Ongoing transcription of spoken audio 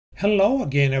Hello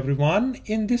again everyone.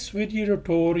 In this video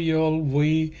tutorial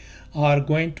we are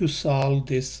going to solve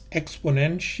this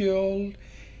exponential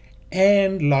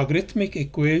and logarithmic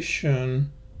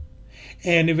equation,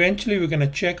 and eventually we're going to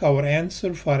check our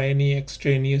answer for any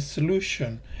extraneous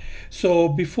solution. So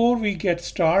before we get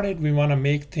started, we want to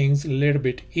make things a little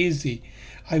bit easy.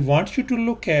 I want you to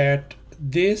look at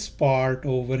this part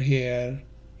over here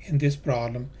in this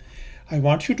problem. I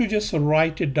want you to just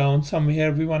write it down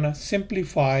somewhere. We want to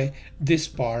simplify this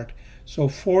part. So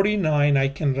 49, I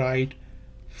can write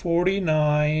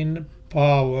 49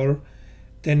 power,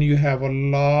 then you have a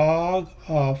log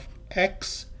of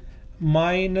x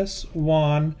minus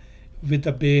 1 with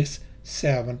the base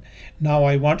 7. Now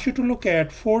I want you to look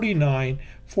at 49.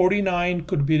 49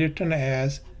 could be written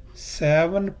as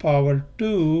 7 power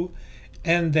 2,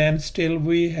 and then still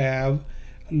we have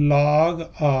log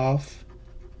of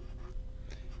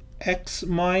x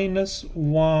minus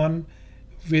 1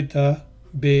 with the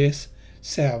base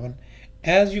 7.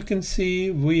 As you can see,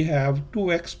 we have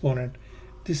two exponents.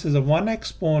 This is a one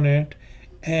exponent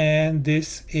and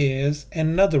this is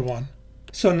another one.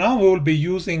 So now we will be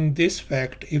using this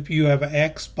fact. If you have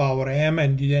x power m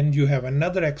and then you have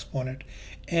another exponent,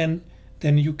 and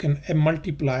then you can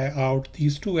multiply out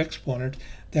these two exponents.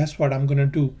 That's what I'm going to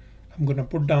do. I'm going to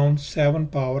put down 7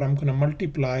 power. I'm going to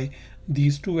multiply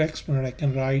these two exponents. I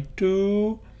can write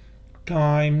 2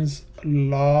 times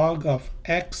log of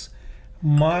x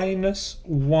minus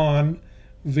 1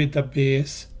 with the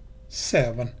base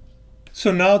 7.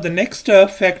 So now the next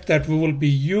fact that we will be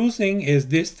using is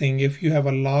this thing. If you have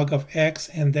a log of x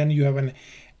and then you have an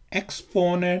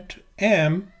exponent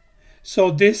m, so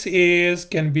this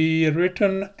can be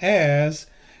written as,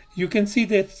 you can see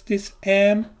that this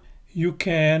m, you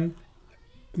can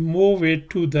move it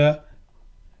to the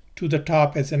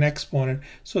top as an exponent.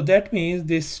 So that means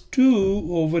this 2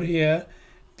 over here,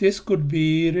 this could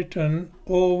be written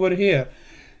over here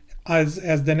as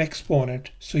the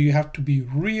exponent. So you have to be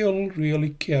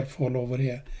really careful over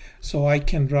here. So I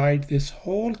can write this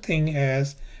whole thing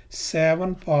as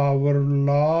 7 power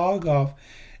log of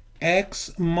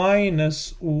x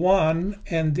minus 1,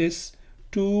 and this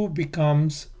 2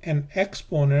 becomes an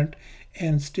exponent,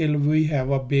 and still we have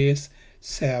a base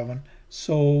 7.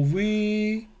 So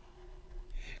we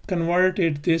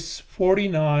converted this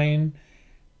 49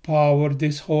 power,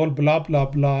 this whole blah blah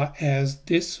blah, as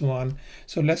this one.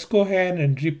 So let's go ahead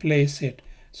and replace it.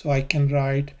 So I can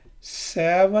write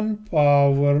 7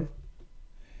 power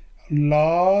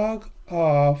log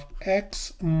of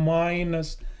x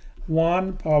minus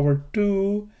 1 power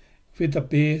 2 with the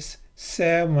base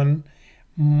 7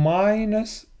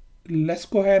 minus, let's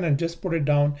go ahead and just put it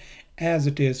down as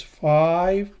it is,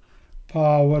 5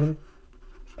 power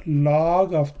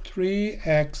log of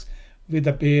 3x with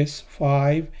the base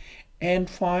 5, and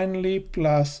finally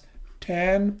plus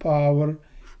 10 power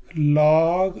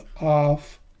log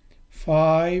of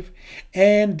 5.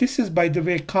 And this is, by the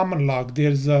way, common log.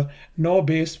 There's no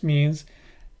base, means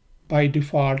by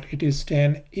default it is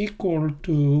 10 equal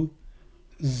to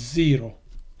 0.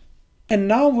 And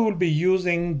now we will be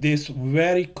using this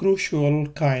very crucial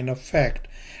kind of fact.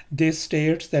 This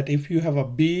states that if you have a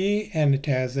b and it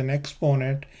has an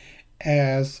exponent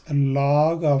as a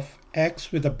log of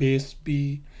x with a base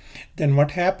b, then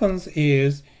what happens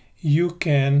is you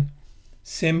can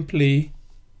simply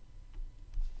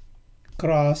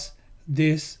cross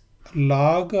this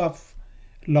log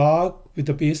with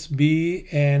the base b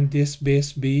and this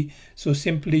base b. So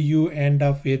simply you end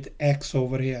up with x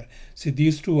over here. See,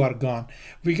 these two are gone.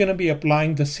 We're going to be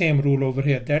applying the same rule over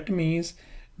here. That means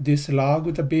this log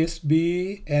with the base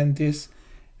b and this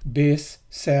base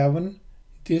 7,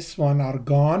 this one are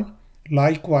gone.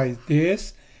 Likewise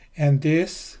this and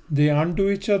this, they undo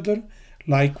each other.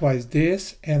 Likewise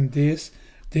this and this,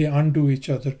 they undo each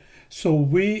other. So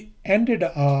we ended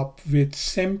up with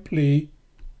simply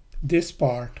this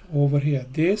part over here.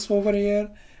 This over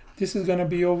here, this is going to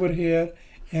be over here,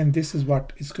 and this is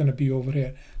what is going to be over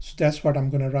here. So that's what I'm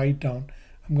going to write down.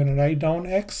 I'm going to write down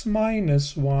x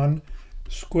minus 1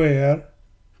 square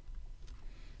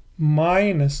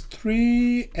minus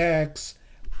 3x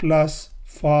plus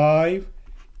 5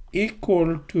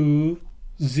 equal to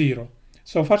 0.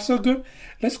 So far so good.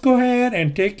 Let's go ahead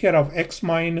and take care of x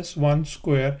minus 1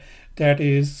 square. That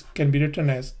is, can be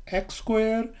written as x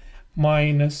square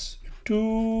minus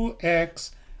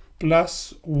 2x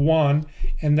plus 1,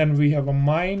 and then we have a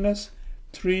minus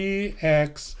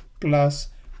 3x plus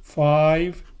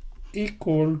 5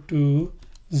 equal to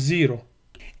 0.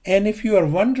 And if you are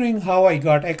wondering how I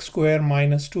got x squared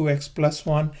minus 2x plus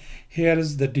 1, here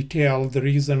is the detail, the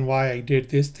reason why I did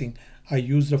this thing. I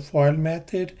used the FOIL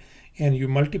method, and you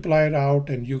multiply it out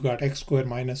and you got x squared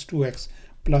minus 2x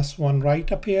plus 1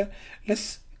 right up here.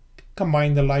 Let's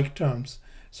combine the like terms.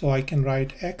 So I can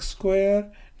write x squared,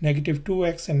 negative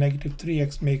 2x and negative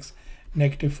 3x makes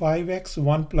negative 5x,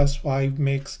 1 plus 5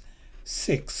 makes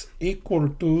 6 equal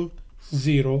to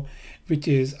 0, which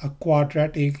is a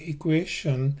quadratic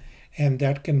equation, and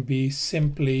that can be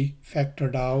simply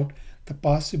factored out. The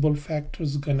possible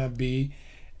factors gonna be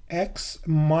x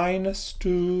minus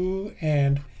 2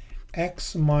 and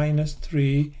x minus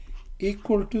 3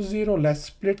 equal to 0. Let's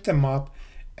split them up.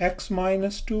 X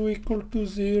minus 2 equal to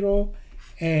 0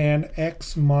 and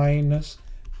x minus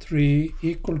 3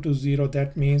 equal to 0.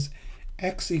 That means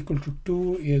x equal to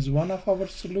 2 is one of our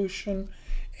solution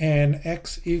and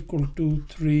x equal to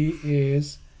 3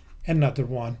 is another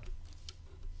one.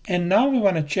 And now we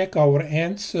want to check our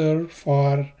answer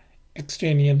for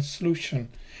extraneous solution.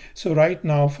 So right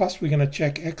now, first we're going to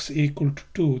check x equal to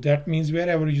 2. That means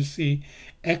wherever you see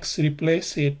x,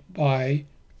 replace it by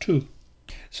 2.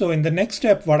 So in the next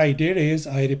step, what I did is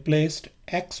I replaced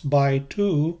x by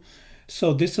 2.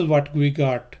 So this is what we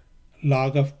got.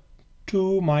 Log of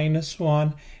 2 minus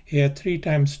 1, here 3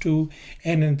 times 2.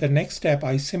 And in the next step,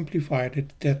 I simplified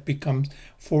it. That becomes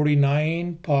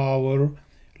 49 power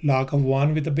log of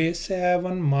 1 with the base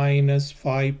 7 minus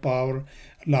 5 power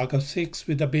log of 6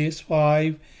 with the base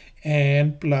 5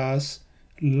 and plus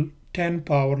 10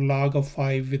 power log of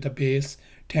 5 with the base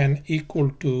 10 equal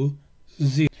to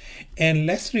 0. And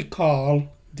let's recall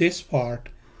this part.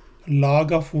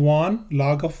 Log of 1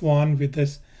 with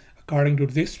this, according to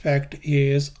this fact,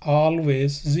 is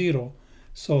always 0.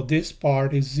 So this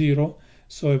part is 0.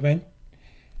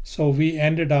 So we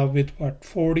ended up with what?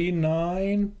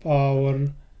 49 power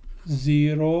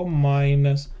 0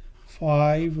 minus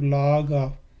 5 log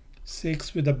of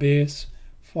 6 with the base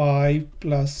 5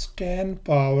 plus 10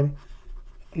 power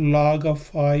log of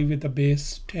 5 with the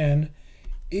base 10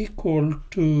 equal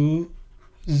to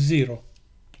 0.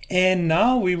 And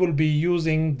now we will be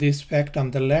using this fact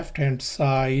on the left hand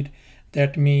side.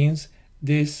 That means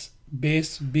this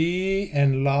base b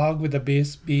and log with the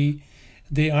base b,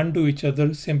 they undo each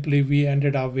other. Simply we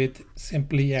ended up with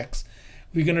simply x.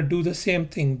 We're going to do the same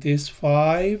thing. This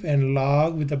 5 and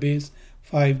log with the base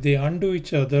 5, they undo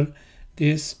each other.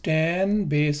 This 10,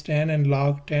 base 10 and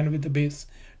log 10 with the base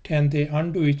 10, they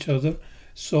undo each other.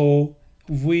 So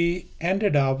we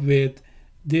ended up with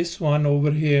this one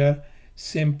over here,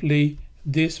 simply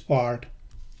this part,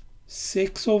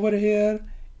 6 over here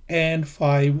and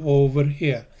 5 over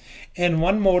here. And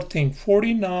one more thing,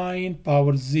 49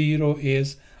 power 0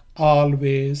 is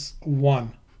always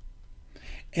 1.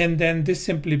 And then this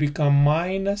simply become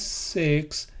minus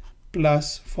 6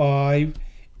 plus 5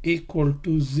 equal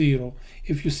to 0.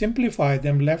 If you simplify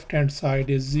them, left hand side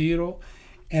is 0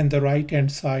 and the right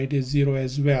hand side is 0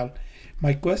 as well.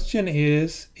 My question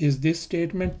is this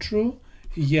statement true?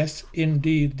 Yes,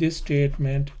 indeed, this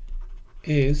statement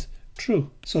is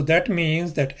true. So that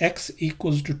means that x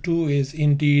equals to 2 is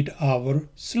indeed our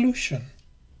solution.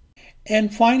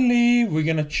 And finally, we're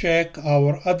going to check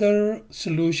our other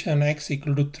solution, x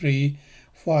equal to 3,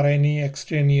 for any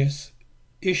extraneous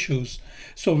issues.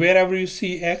 So wherever you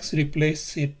see x,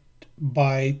 replace it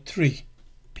by 3.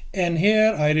 And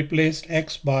here I replaced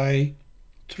x by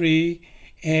 3,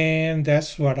 and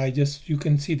that's what you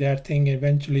can see that thing.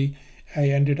 Eventually I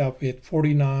ended up with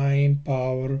 49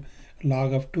 power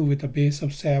log of 2 with a base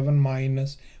of 7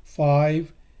 minus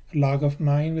 5 log of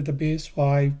 9 with a base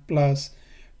 5 plus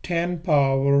 10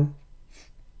 power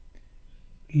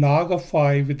log of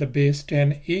 5 with the base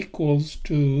 10 equals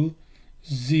to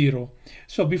 0.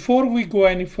 So before we go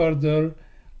any further,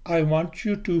 I want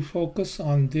you to focus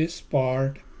on this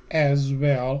part as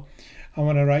well. I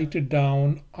want to write it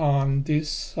down on this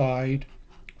side.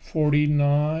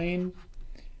 49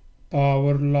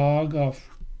 power log of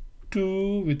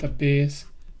 2 with a base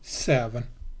 7.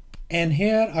 And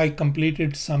here I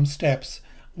completed some steps.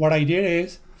 What I did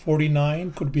is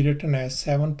 49 could be written as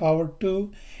 7 power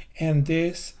 2, and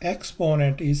this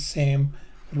exponent is same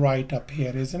right up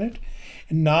here, isn't it?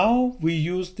 And now we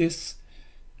use this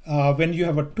when you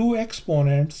have two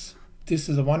exponents. This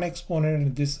is a one exponent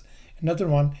and this another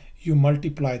one. You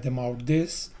multiply them out.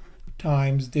 This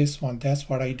times this one. That's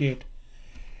what I did.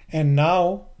 And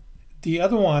now the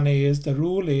other one is, the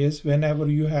rule is, whenever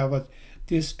you have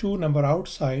this 2 number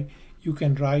outside, you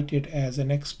can write it as an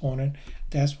exponent.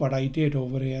 That's what I did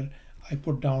over here. I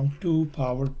put down 2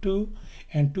 power 2,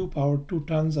 and 2 power 2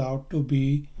 turns out to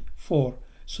be 4.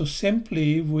 So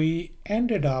simply we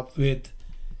ended up with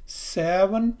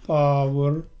 7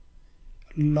 power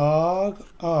log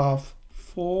of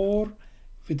 4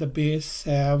 with the base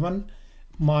 7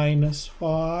 minus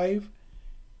 5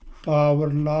 power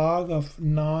log of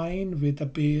 9 with a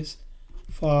base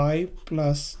 5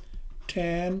 plus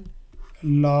 10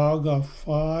 log of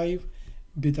 5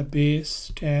 with a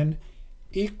base 10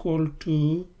 equal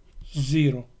to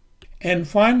 0. And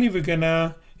finally, we're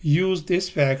gonna use this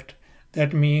fact.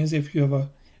 That means if you have a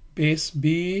base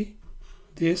b,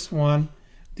 this one,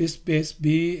 this base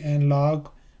b and log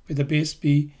with a base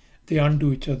b, they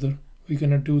undo each other. We're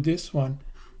gonna do this one,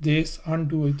 this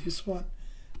undo this one,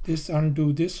 this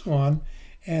undo this one,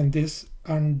 and this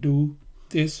undo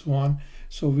this one.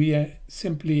 So we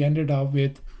simply ended up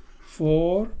with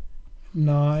 4,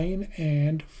 9,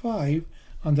 and 5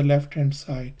 on the left hand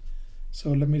side.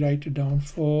 So let me write it down.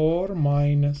 4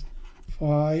 minus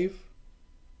 5,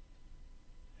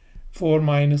 4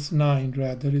 minus 9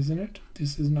 rather, isn't it?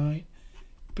 This is 9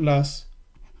 plus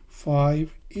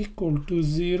 5 equal to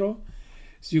 0.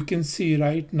 So you can see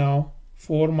right now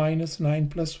 4 minus 9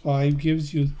 plus 5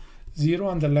 gives you 0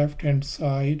 on the left hand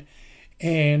side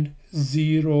and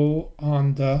 0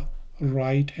 on the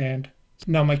right hand.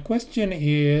 Now my question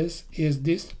is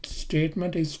this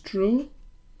statement is true?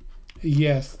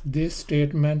 Yes, this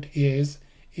statement is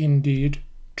indeed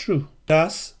true.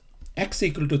 Thus, x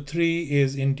equal to 3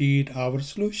 is indeed our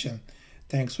solution.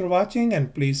 Thanks for watching,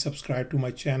 and please subscribe to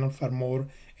my channel for more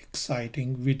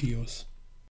exciting videos.